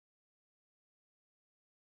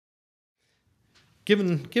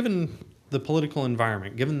given the political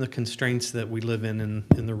environment, given the constraints that we live in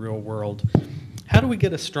the real world, how do we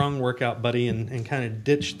get a strong workout buddy and kind of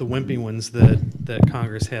ditch the wimpy ones that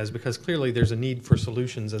Congress has? Because clearly there's a need for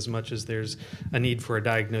solutions as much as there's a need for a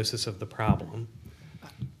diagnosis of the problem.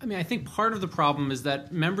 I mean, I think part of the problem is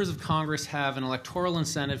that members of Congress have an electoral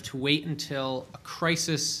incentive to wait until a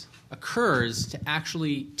crisis occurs to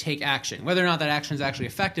actually take action. Whether or not that action is actually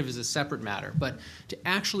effective is a separate matter. But to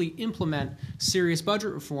actually implement serious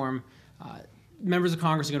budget reform, members of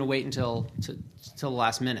Congress are going to wait until the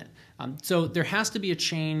last minute. So there has to be a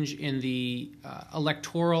change in the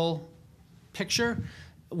electoral picture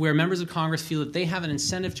where members of Congress feel that they have an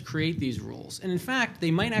incentive to create these rules. And in fact,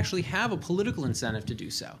 they might actually have a political incentive to do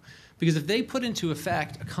so. Because if they put into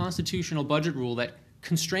effect a constitutional budget rule that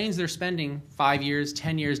constrains their spending 5 years,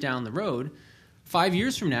 10 years down the road, 5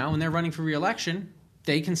 years from now when they're running for re-election,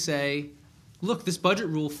 they can say, look, this budget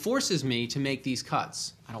rule forces me to make these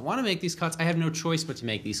cuts. I don't want to make these cuts. I have no choice but to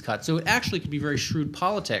make these cuts. So it actually could be very shrewd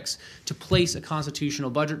politics to place a constitutional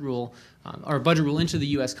budget rule or a budget rule into the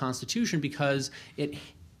U.S. Constitution because it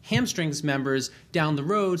hamstrings members down the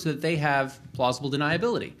road so that they have plausible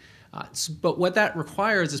deniability. But what that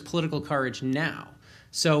requires is political courage now.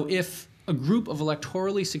 So if a group of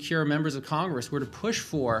electorally secure members of Congress were to push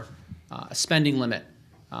for a spending limit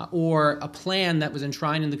or a plan that was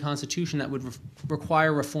enshrined in the Constitution that would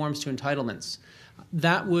require reforms to entitlements,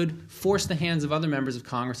 that would force the hands of other members of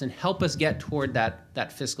Congress and help us get toward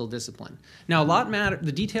that fiscal discipline. Now,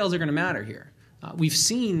 the details are going to matter here. We've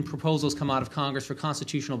seen proposals come out of Congress for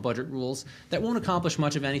constitutional budget rules that won't accomplish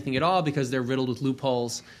much of anything at all because they're riddled with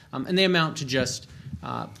loopholes, and they amount to just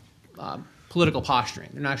political posturing.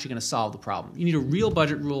 They're not actually going to solve the problem. You need a real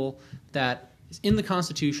budget rule that is in the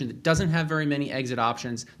Constitution that doesn't have very many exit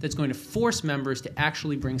options, that's going to force members to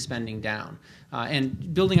actually bring spending down.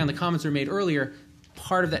 And building on the comments that were made earlier,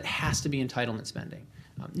 part of that has to be entitlement spending.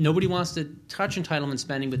 Nobody wants to touch entitlement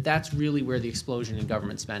spending, but that's really where the explosion in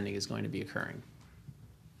government spending is going to be occurring.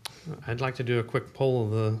 I'd like to do a quick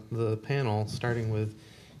poll of the panel, starting with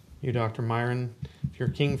you, Dr. Myron. If you're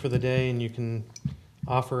king for the day and you can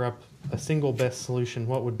offer up a single best solution,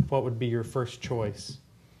 what would be your first choice?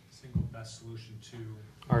 Single best solution to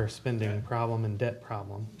our spending problem and debt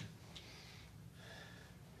problem.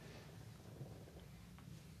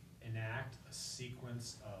 Enact a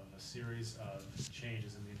sequence of a series of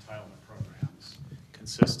changes in the entitlement programs,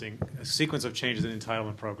 a sequence of changes in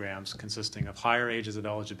entitlement programs consisting of higher ages of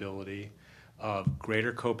eligibility, of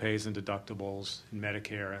greater copays and deductibles in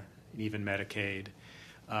Medicare and even Medicaid,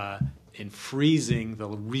 in freezing the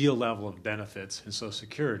real level of benefits in Social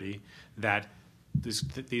Security, that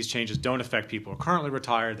these changes don't affect people who are currently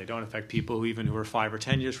retired. They don't affect people who are 5 or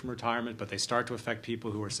 10 years from retirement, but they start to affect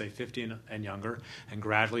people who are, say, 50 and younger, and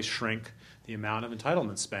gradually shrink the amount of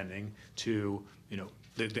entitlement spending to,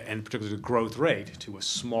 and particularly the growth rate, to a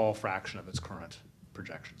small fraction of its current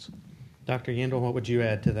projections. Dr. Yandel, what would you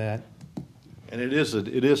add to that? And it is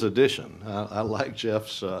addition. I like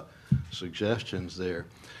Jeff's suggestions there.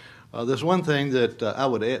 There's one thing that I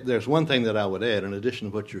would add. There's one thing that I would add in addition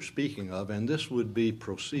to what you're speaking of, and this would be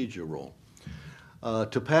procedural.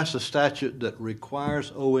 To pass a statute that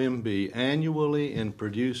requires OMB annually in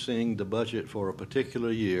producing the budget for a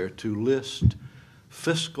particular year to list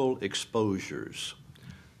fiscal exposures,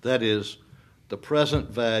 that is, the present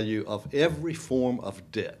value of every form of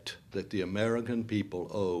debt that the American people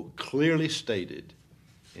owe, clearly stated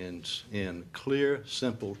in clear,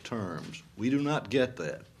 simple terms. We do not get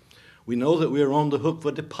that. We know that we are on the hook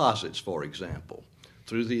for deposits, for example,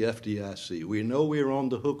 through the FDIC. We know we are on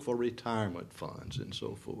the hook for retirement funds and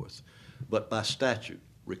so forth, but by statute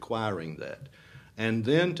requiring that. And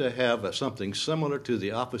then to have something similar to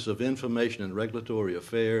the Office of Information and Regulatory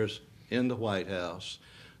Affairs in the White House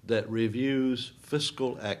that reviews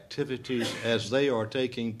fiscal activities as they are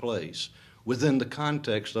taking place within the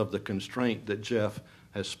context of the constraint that Jeff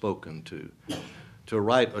has spoken to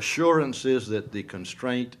write assurances that the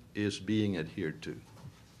constraint is being adhered to.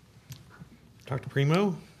 Dr.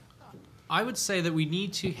 Primo? I would say that we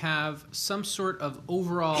need to have some sort of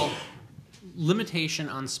overall limitation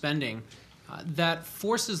on spending that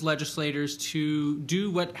forces legislators to do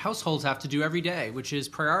what households have to do every day, which is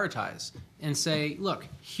prioritize and say, look,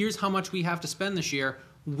 here's how much we have to spend this year.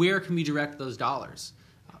 Where can we direct those dollars?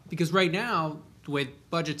 Because right now, the way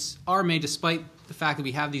budgets are made, despite the fact that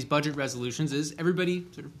we have these budget resolutions, is everybody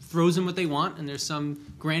sort of throws in what they want, and there's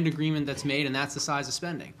some grand agreement that's made, and that's the size of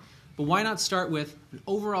spending. But why not start with an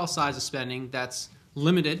overall size of spending that's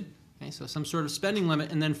limited, okay, so some sort of spending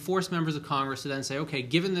limit, and then force members of Congress to then say, okay,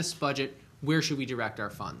 given this budget, where should we direct our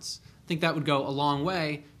funds? I think that would go a long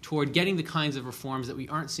way toward getting the kinds of reforms that we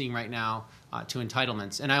aren't seeing right now to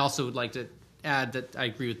entitlements. And I also would like to add that I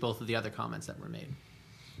agree with both of the other comments that were made.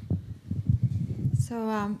 So,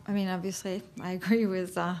 I mean, obviously, I agree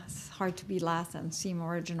with it's hard to be last and seem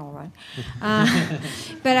original, right?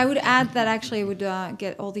 But I would add that actually I would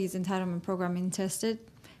get all these entitlement programs tested.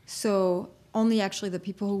 So only actually the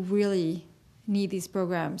people who really need these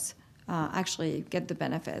programs actually get the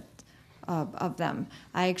benefit of them.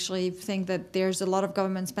 I actually think that there's a lot of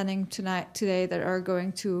government spending today that are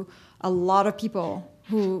going to a lot of people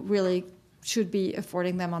who really should be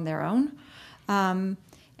affording them on their own. I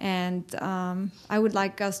would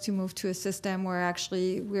like us to move to a system where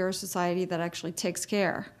actually we're a society that actually takes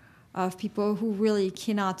care of people who really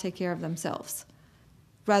cannot take care of themselves,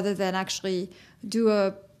 rather than actually do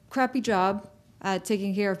a crappy job at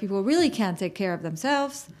taking care of people who really can't take care of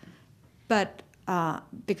themselves, but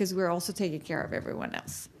because we're also taking care of everyone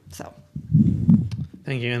else. So.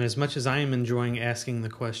 Thank you. And as much as I am enjoying asking the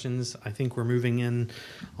questions, I think we're moving in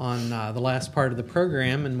on the last part of the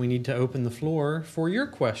program, and we need to open the floor for your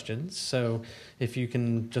questions. So if you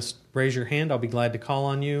can just raise your hand, I'll be glad to call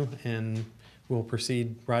on you, and we'll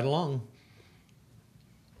proceed right along.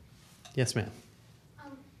 Yes, ma'am.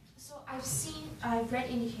 So I've read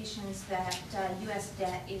indications that U.S.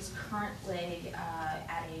 debt is currently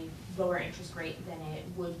at a lower interest rate than it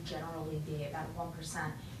would generally be, about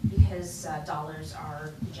 1%, because dollars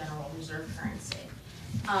are the general reserve currency.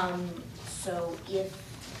 So if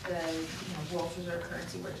the world's reserve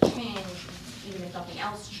currency were to change, even if nothing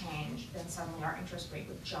else changed, then suddenly our interest rate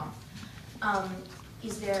would jump.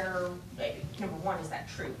 Is there, number one, is that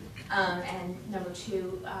true? And number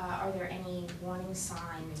two, are there any warning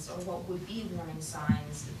signs, or what would be warning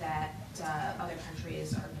signs, that other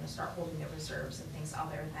countries are going to start holding their reserves in things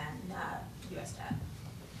other than U.S. debt?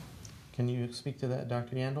 Can you speak to that,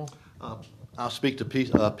 Dr. Yandel? I'll speak to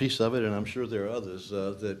a piece of it, and I'm sure there are others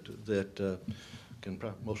that can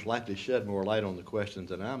most likely shed more light on the question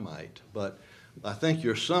than I might. But I think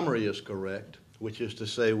your summary is correct, which is to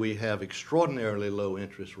say we have extraordinarily low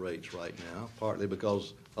interest rates right now, partly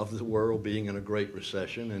because of the world being in a great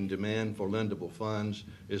recession and demand for lendable funds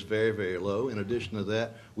is very, very low. In addition to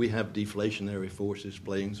that, we have deflationary forces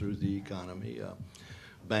playing through the economy.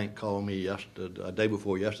 Bank called me a day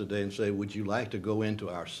before yesterday and say, would you like to go into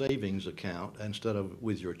our savings account instead of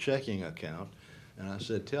with your checking account? And I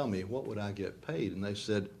said, tell me, what would I get paid? And they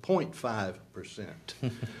said 0.5%.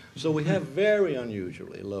 So we have very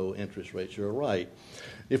unusually low interest rates. You're right.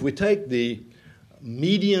 If we take the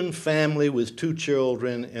median family with 2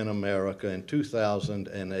 children in America in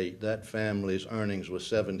 2008, that family's earnings was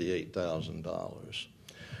 $78,000.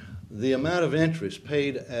 The amount of interest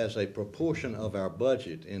paid as a proportion of our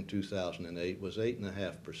budget in 2008 was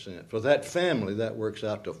 8.5%. For that family, that works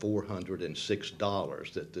out to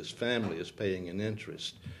 $406 that this family is paying in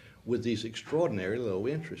interest with these extraordinary low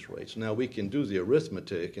interest rates. Now, we can do the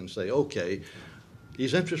arithmetic and say, okay,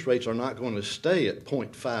 these interest rates are not going to stay at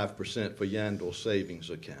 0.5% for Yandel's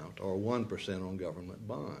savings account or 1% on government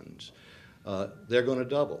bonds. They're going to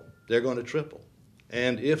double. They're going to triple.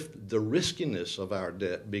 And if the riskiness of our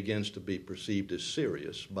debt begins to be perceived as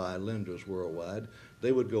serious by lenders worldwide,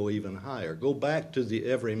 they would go even higher. Go back to the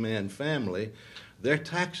everyman family, their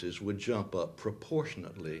taxes would jump up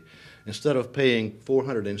proportionately. Instead of paying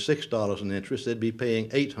 $406 in interest, they'd be paying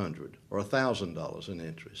 $800 or $1,000 in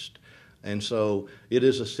interest. And so it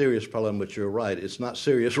is a serious problem, but you're right. It's not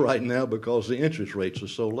serious right now because the interest rates are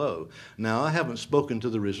so low. Now, I haven't spoken to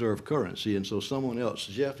the reserve currency, and so someone else,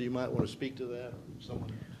 Jeff, you might want to speak to that?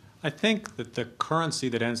 Someone. I think that the currency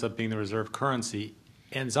that ends up being the reserve currency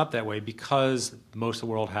ends up that way because most of the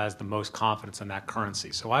world has the most confidence in that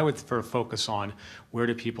currency. So I would focus on where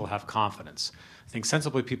do people have confidence. I think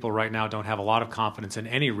sensibly people right now don't have a lot of confidence in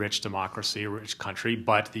any rich democracy, rich country,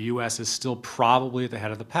 but the U.S. is still probably at the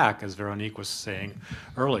head of the pack, as Veronique was saying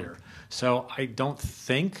earlier. So I don't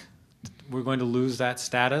think we're going to lose that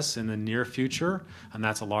status in the near future, and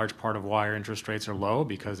that's a large part of why our interest rates are low,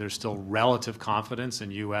 because there's still relative confidence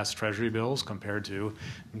in U.S. Treasury bills compared to,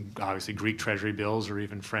 obviously, Greek Treasury bills or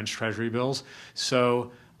even French Treasury bills.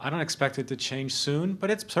 So I don't expect it to change soon,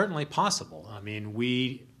 but it's certainly possible. I mean,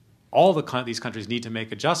 these countries need to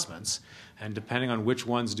make adjustments, and depending on which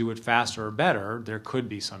ones do it faster or better, there could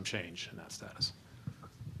be some change in that status.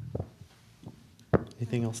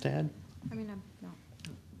 Anything else to add? I mean, no.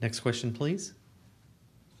 Next question, please.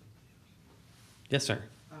 Yes, sir.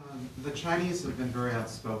 The Chinese have been very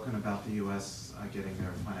outspoken about the U.S. Getting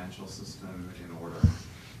their financial system in order,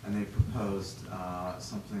 and they proposed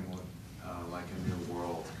something like a new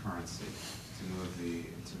world currency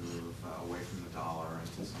move away from the dollar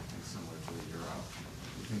into something similar to the euro.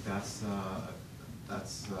 Do you think that's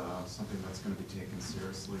something that's going to be taken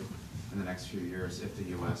seriously in the next few years if the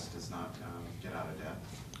U.S. does not get out of debt?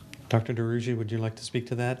 Dr. DeRugi, would you like to speak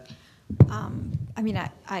to that? I mean,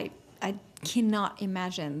 I cannot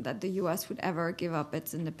imagine that the U.S. would ever give up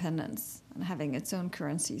its independence and having its own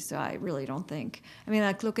currency. So I really don't think. I mean,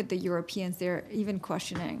 like, look at the Europeans; they're even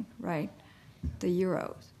questioning, right, the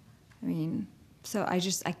euros. I mean, so I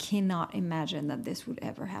cannot imagine that this would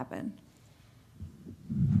ever happen.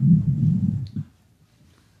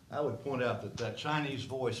 I would point out that Chinese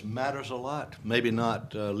voice matters a lot, maybe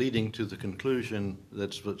not leading to the conclusion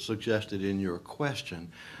that's suggested in your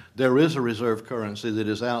question. There is a reserve currency that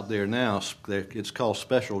is out there now. It's called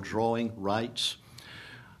special drawing rights.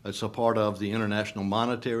 It's a part of the International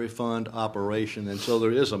Monetary Fund operation, and so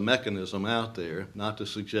there is a mechanism out there, not to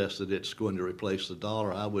suggest that it's going to replace the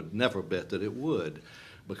dollar. I would never bet that it would,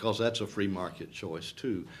 because that's a free market choice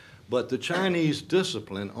too. But the Chinese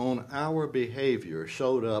discipline on our behavior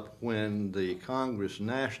showed up when the Congress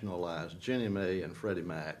nationalized Ginnie Mae and Freddie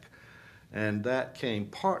Mac. And that came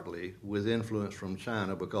partly with influence from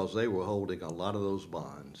China because they were holding a lot of those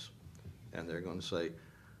bonds. And they're going to say,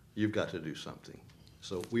 you've got to do something.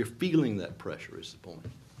 So we're feeling that pressure is the point.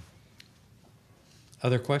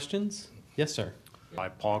 Other questions? Yes, sir. By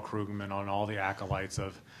Paul Krugman on all the acolytes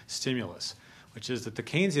of stimulus, which is that the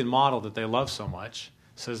Keynesian model that they love so much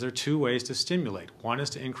says there are two ways to stimulate. One is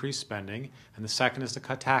to increase spending, and the second is to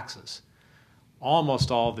cut taxes.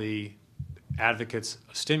 Almost all the advocates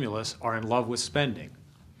of stimulus are in love with spending,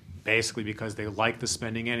 basically because they like the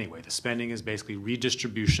spending anyway. The spending is basically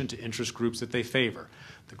redistribution to interest groups that they favor,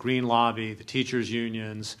 the Green Lobby, the teachers'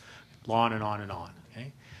 unions, on and on and on.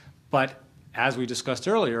 Okay? But as we discussed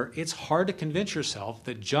earlier, it's hard to convince yourself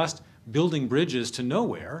that just building bridges to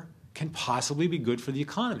nowhere can possibly be good for the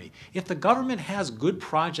economy. If the government has good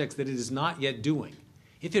projects that it is not yet doing,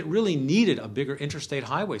 if it really needed a bigger interstate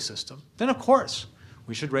highway system, then of course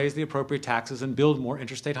we should raise the appropriate taxes and build more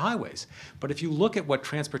interstate highways. But if you look at what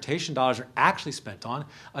transportation dollars are actually spent on,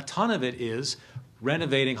 a ton of it is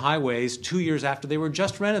renovating highways 2 years after they were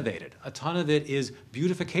just renovated. A ton of it is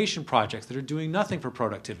beautification projects that are doing nothing for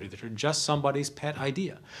productivity, that are just somebody's pet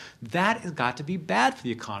idea. That has got to be bad for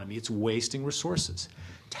the economy. It's wasting resources.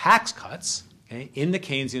 Tax cuts, okay, in the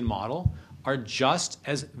Keynesian model are just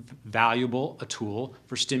as valuable a tool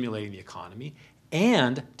for stimulating the economy,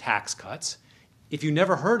 and tax cuts, if you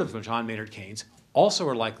never heard of John Maynard Keynes, also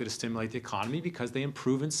are likely to stimulate the economy because they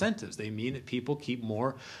improve incentives. They mean that people keep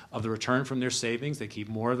more of the return from their savings, they keep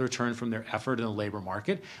more of the return from their effort in the labor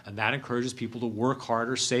market, and that encourages people to work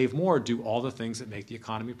harder, save more, do all the things that make the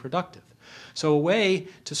economy productive. So a way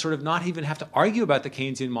to sort of not even have to argue about the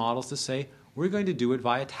Keynesian models to say, we're going to do it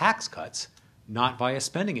via tax cuts, not via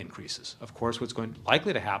spending increases. Of course, what's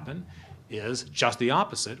likely to happen is just the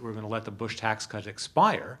opposite. We're going to let the Bush tax cut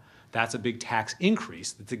expire. That's a big tax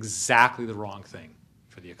increase. That's exactly the wrong thing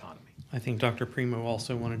for the economy. I think Dr. Primo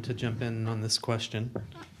also wanted to jump in on this question. Go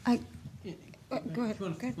ahead. If you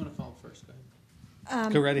want to follow first, go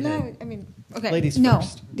ahead. Go right ahead. No, I mean, okay. Ladies no,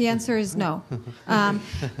 first. the answer is no.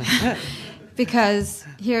 Because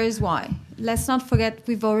here's why. Let's not forget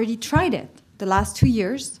we've already tried it. The last 2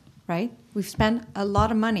 years, right? We've spent a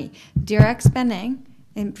lot of money. Direct spending,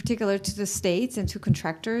 in particular to the states and to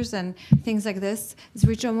contractors and things like this, has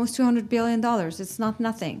reached almost $200 billion. It's not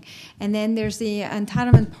nothing. And then there's the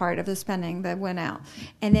entitlement part of the spending that went out.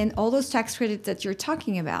 And then all those tax credits that you're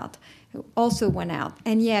talking about also went out,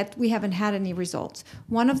 and yet we haven't had any results.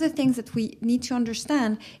 One of the things that we need to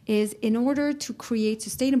understand is in order to create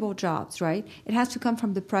sustainable jobs, right, it has to come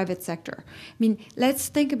from the private sector. I mean, let's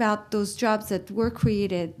think about those jobs that were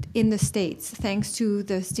created in the States thanks to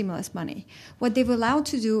the stimulus money. What they've allowed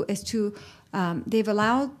to do is they've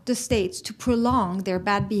allowed the states to prolong their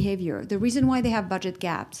bad behavior. The reason why they have budget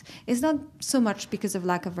gaps is not so much because of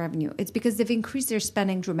lack of revenue. It's because they've increased their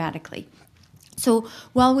spending dramatically. So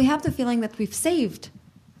while we have the feeling that we've saved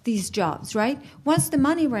these jobs, right? Once the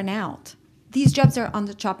money ran out, these jobs are on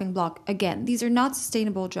the chopping block again. These are not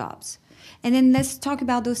sustainable jobs. And then let's talk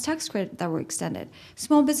about those tax credits that were extended.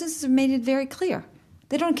 Small businesses have made it very clear.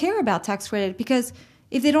 They don't care about tax credit because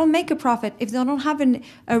if they don't make a profit, if they don't have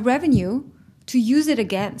a revenue to use it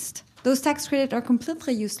against, those tax credits are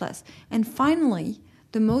completely useless. And finally,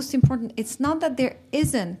 the most important, it's not that there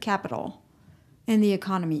isn't capital in the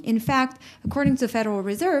economy. In fact, according to the Federal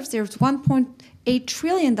Reserve, there's $1.8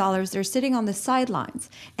 trillion they're sitting on the sidelines.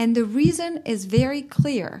 And the reason is very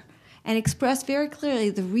clear and expressed very clearly.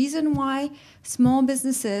 The reason why small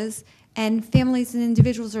businesses and families and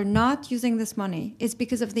individuals are not using this money, it's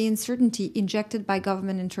because of the uncertainty injected by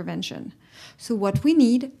government intervention. So what we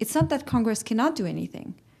need, it's not that Congress cannot do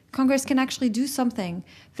anything. Congress can actually do something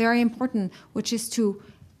very important, which is to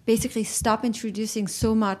basically stop introducing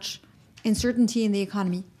so much uncertainty in the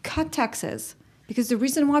economy, cut taxes. Because the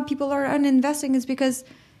reason why people are uninvesting is because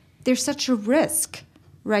there's such a risk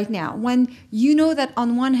right now. When you know that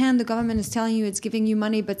on one hand the government is telling you it's giving you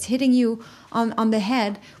money, but it's hitting you on the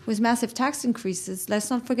head with massive tax increases. Let's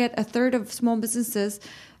not forget a third of small businesses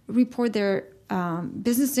report their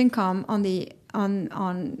business income in the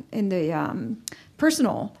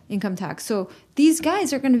personal income tax. So these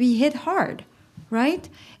guys are going to be hit hard, right?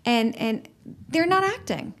 And they're not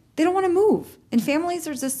acting. They don't want to move. And families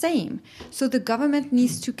are the same. So the government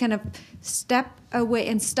needs to kind of step away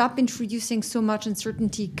and stop introducing so much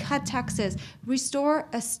uncertainty, cut taxes, restore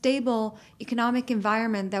a stable economic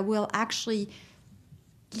environment that will actually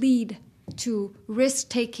lead to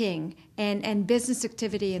risk-taking and business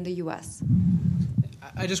activity in the U.S.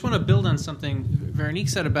 I just want to build on something Veronique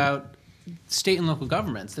said about state and local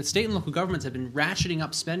governments, that state and local governments have been ratcheting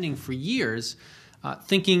up spending for years,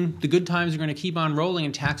 thinking the good times are going to keep on rolling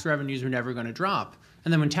and tax revenues are never going to drop.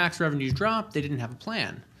 And then when tax revenues dropped, they didn't have a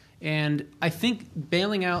plan. And I think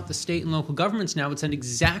bailing out the state and local governments now would send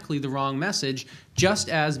exactly the wrong message, just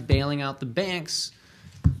as bailing out the banks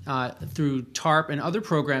through TARP and other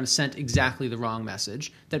programs sent exactly the wrong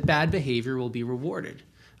message, that bad behavior will be rewarded.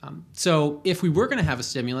 So if we were going to have a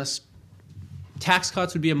stimulus, tax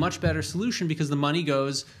cuts would be a much better solution because the money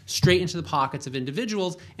goes straight into the pockets of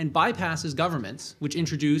individuals and bypasses governments, which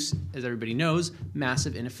introduce, as everybody knows,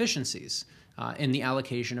 massive inefficiencies in the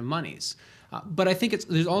allocation of monies. But I think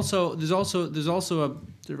there's also a sort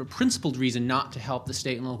of a principled reason not to help the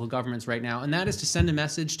state and local governments right now, and that is to send a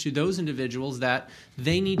message to those individuals that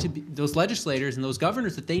they need to be, those legislators and those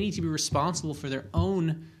governors, that they need to be responsible for their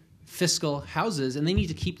own fiscal houses, and they need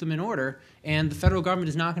to keep them in order. And the federal government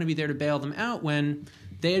is not going to be there to bail them out when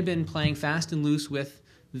they had been playing fast and loose with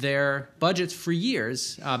their budgets for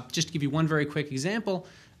years. Just to give you one very quick example,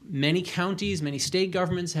 many counties, many state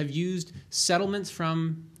governments have used settlements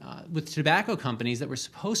from with tobacco companies that were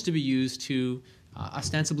supposed to be used to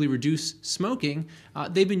ostensibly reduce smoking.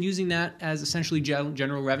 They've been using that as essentially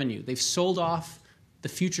general revenue. They've sold off the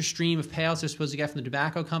future stream of payouts they're supposed to get from the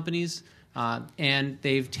tobacco companies, and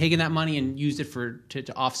they've taken that money and used it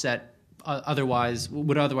to offset would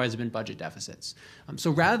otherwise have been budget deficits.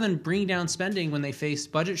 So rather than bringing down spending when they face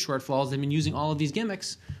budget shortfalls, they've been using all of these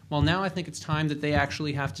gimmicks. Well, now I think it's time that they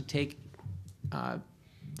actually have to take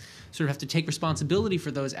responsibility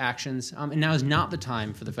for those actions, and now is not the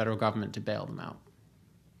time for the federal government to bail them out.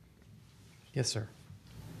 Yes, sir.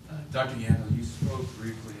 Dr. Yandel, you spoke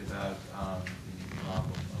briefly about the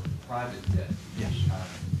problem of private debt. Yes.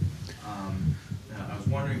 Now, I was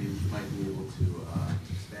wondering if you might be able to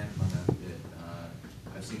expand on that a bit.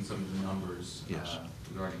 I've seen some of the numbers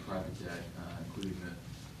regarding private debt, including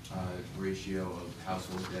the ratio of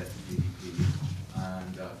household debt to GDP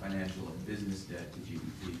and financial and business debt to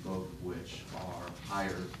GDP, both of which are higher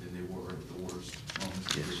than they were at the worst moments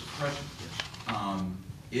of the Great Depression.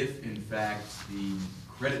 If, in fact, the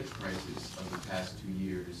credit crisis of the past 2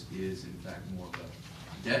 years is, in fact, more of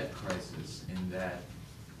a debt crisis in that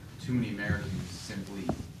too many Americans simply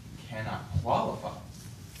cannot qualify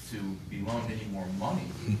to be loaned any more money,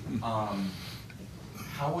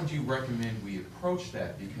 how would you recommend we approach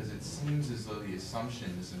that? Because it seems as though the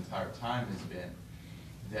assumption this entire time has been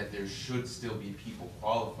that there should still be people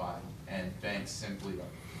qualified and banks simply are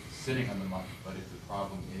sitting on the money. But if the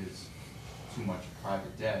problem is too much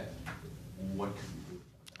private debt, what could we do?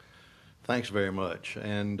 Thanks very much.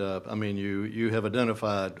 And I mean, you have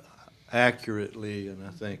identified accurately and I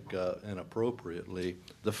think and appropriately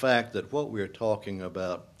the fact that what we're talking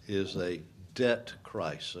about is a debt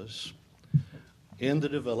crisis in the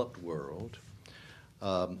developed world,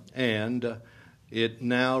 and it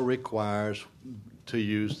now requires, to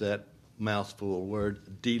use that mouthful word,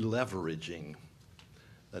 deleveraging.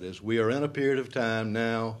 That is, we are in a period of time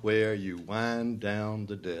now where you wind down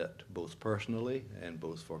the debt, both personally and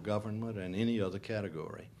both for government and any other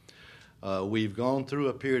category. We've gone through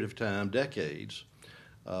a period of time, decades,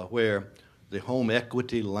 where the home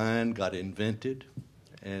equity line got invented,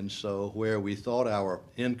 and so where we thought our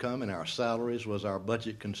income and our salaries was our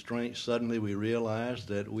budget constraint, suddenly we realized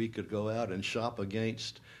that we could go out and shop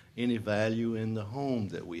against any value in the home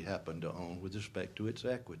that we happen to own with respect to its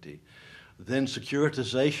equity. Then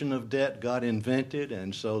securitization of debt got invented,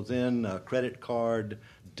 and so then credit card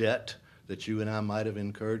debt that you and I might have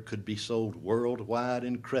incurred could be sold worldwide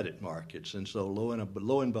in credit markets. And so lo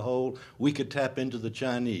and behold, we could tap into the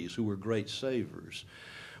Chinese, who were great savers.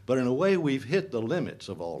 But in a way, we've hit the limits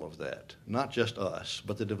of all of that, not just us,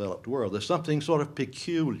 but the developed world. There's something sort of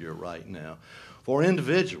peculiar right now. For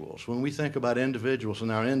individuals, when we think about individuals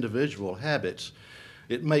and our individual habits,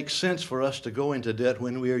 it makes sense for us to go into debt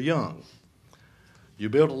when we are young. You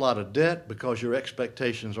build a lot of debt because your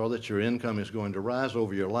expectations are that your income is going to rise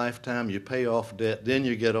over your lifetime. You pay off debt, then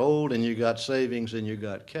you get old and you got savings and you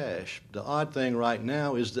got cash. The odd thing right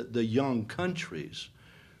now is that the young countries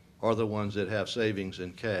are the ones that have savings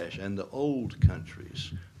and cash, and the old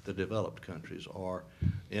countries, the developed countries, are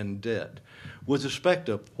in debt. With respect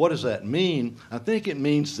to what does that mean, I think it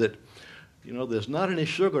means that, there's not any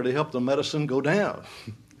sugar to help the medicine go down.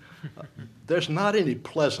 There's not any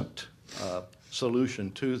pleasant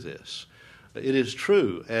solution to this. It is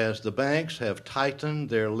true, as the banks have tightened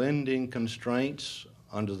their lending constraints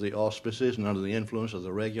under the auspices and under the influence of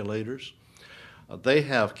the regulators, they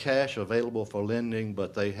have cash available for lending,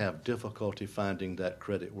 but they have difficulty finding that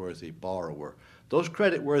creditworthy borrower. Those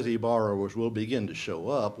creditworthy borrowers will begin to show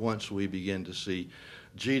up once we begin to see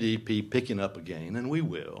GDP picking up again, and we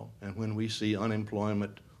will, and when we see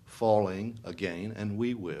unemployment falling again, and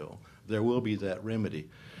we will, there will be that remedy.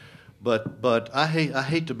 But I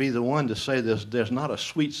hate to be the one to say there's not a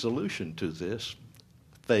sweet solution to this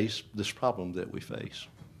problem that we face.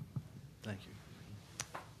 Thank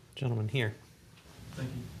you. Gentleman here. Thank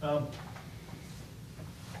you.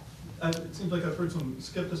 It seems like I've heard some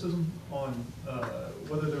skepticism on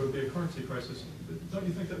whether there would be a currency crisis. Don't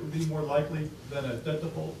you think that would be more likely than a debt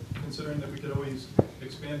default, considering that we could always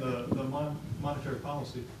expand the monetary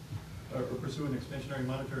policy or pursue an expansionary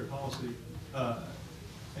monetary policy?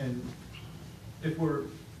 And if we're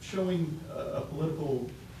showing a political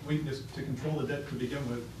weakness to control the debt to begin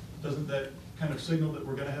with, doesn't that kind of signal that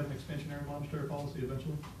we're going to have an expansionary monetary policy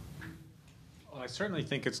eventually? Well, I certainly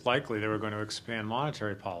think it's likely that we're going to expand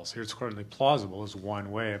monetary policy. It's certainly plausible as one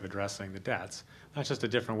way of addressing the debts. That's just a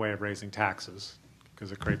different way of raising taxes,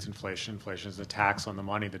 because it creates inflation. Inflation is a tax on the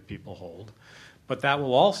money that people hold. But that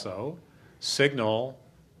will also signal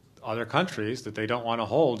other countries that they don't want to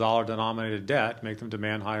hold dollar-denominated debt, make them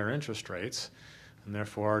demand higher interest rates, and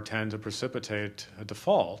therefore tend to precipitate a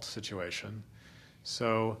default situation.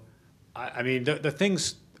 So, I mean, the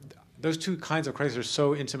things, those two kinds of crises are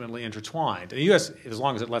so intimately intertwined. The U.S., as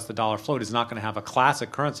long as it lets the dollar float, is not going to have a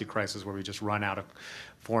classic currency crisis where we just run out of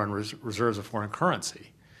foreign reserves of foreign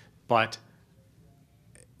currency. But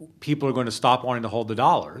people are going to stop wanting to hold the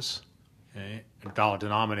dollars, okay,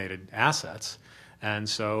 dollar-denominated assets, and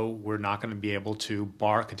so we're not going to be able to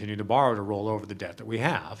continue to borrow to roll over the debt that we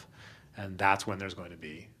have, and that's when there's going to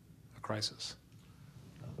be a crisis.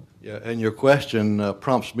 Yeah, and your question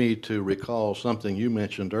prompts me to recall something you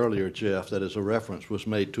mentioned earlier, Jeff, that as a reference was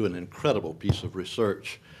made to an incredible piece of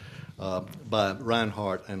research by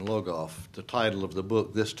Reinhardt and Logoff. The title of the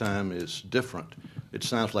book this time is different. It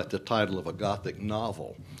sounds like the title of a Gothic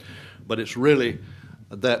novel, but it's really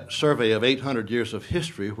that survey of 800 years of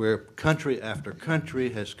history where country after country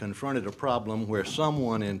has confronted a problem where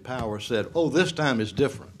someone in power said, oh, this time is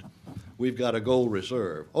different. We've got a gold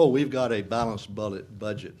reserve. Oh, we've got a balanced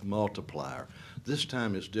budget multiplier. This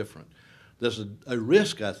time is different. There's a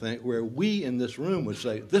risk, I think, where we in this room would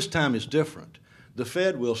say, this time is different. The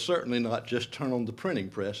Fed will certainly not just turn on the printing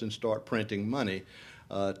press and start printing money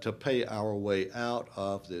to pay our way out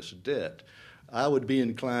of this debt. I would be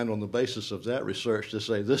inclined on the basis of that research to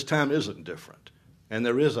say this time isn't different, and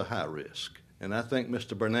there is a high risk. And I think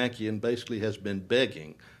Mr. Bernanke basically has been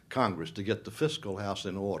begging Congress to get the fiscal house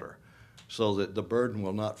in order so that the burden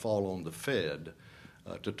will not fall on the Fed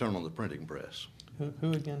to turn on the printing press.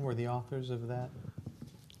 Who again were the authors of that?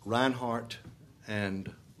 Reinhardt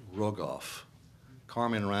and Rogoff.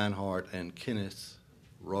 Carmen Reinhardt and Kenneth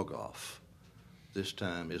Rogoff. This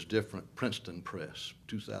time is different. Princeton Press,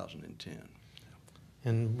 2010.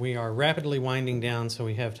 And we are rapidly winding down, so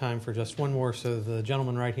we have time for just one more. So the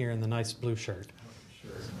gentleman right here in the nice blue shirt.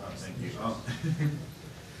 Sure. Thank you.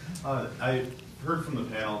 I heard from the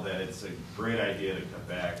panel that it's a great idea to cut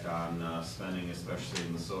back on spending, especially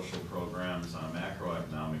in the social programs on a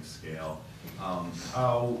macroeconomic scale.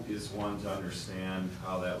 How is one to understand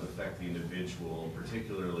how that would affect the individual,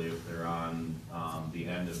 particularly if they're on the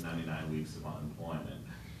end of 99 weeks of unemployment,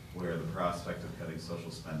 where the prospect of cutting social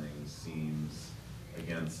spending seems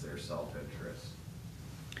against their self-interest?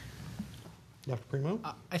 Dr. Primo?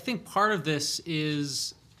 I think part of this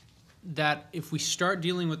is that if we start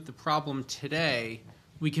dealing with the problem today,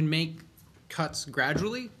 we can make cuts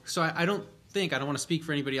gradually. So I don't think, I don't want to speak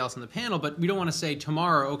for anybody else on the panel, but we don't want to say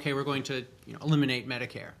tomorrow, okay, we're going to eliminate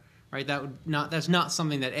Medicare, right? That's not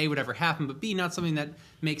something that A, would ever happen, but B, not something that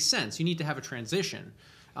makes sense. You need to have a transition.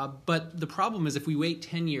 But the problem is if we wait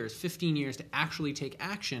 10 years, 15 years to actually take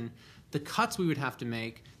action, the cuts we would have to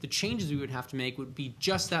make, the changes we would have to make would be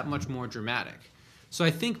just that much more dramatic. So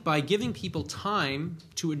I think by giving people time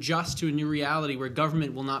to adjust to a new reality where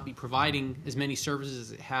government will not be providing as many services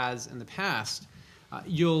as it has in the past,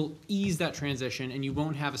 you'll ease that transition and you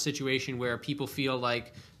won't have a situation where people feel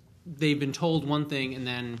like they've been told one thing and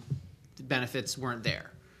then the benefits weren't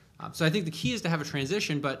there. So I think the key is to have a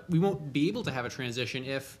transition, but we won't be able to have a transition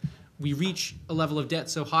if we reach a level of debt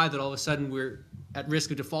so high that all of a sudden we're at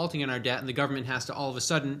risk of defaulting on our debt and the government has to all of a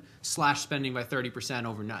sudden slash spending by 30%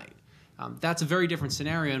 overnight. That's a very different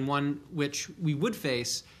scenario and one which we would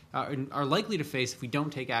face, are likely to face if we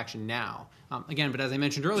don't take action now. Again, but as I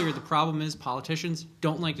mentioned earlier, the problem is politicians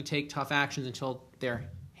don't like to take tough actions until their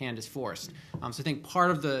hand is forced. So I think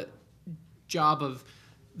part of the job of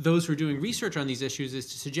those who are doing research on these issues is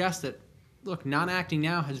to suggest that, look, not acting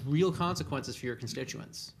now has real consequences for your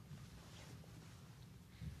constituents.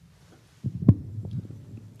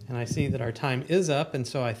 And I see that our time is up, and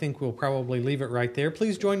so I think we'll probably leave it right there.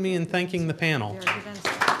 Please join me in thanking the panel.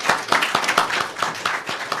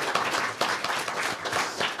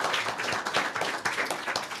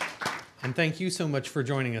 And thank you so much for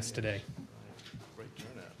joining us today.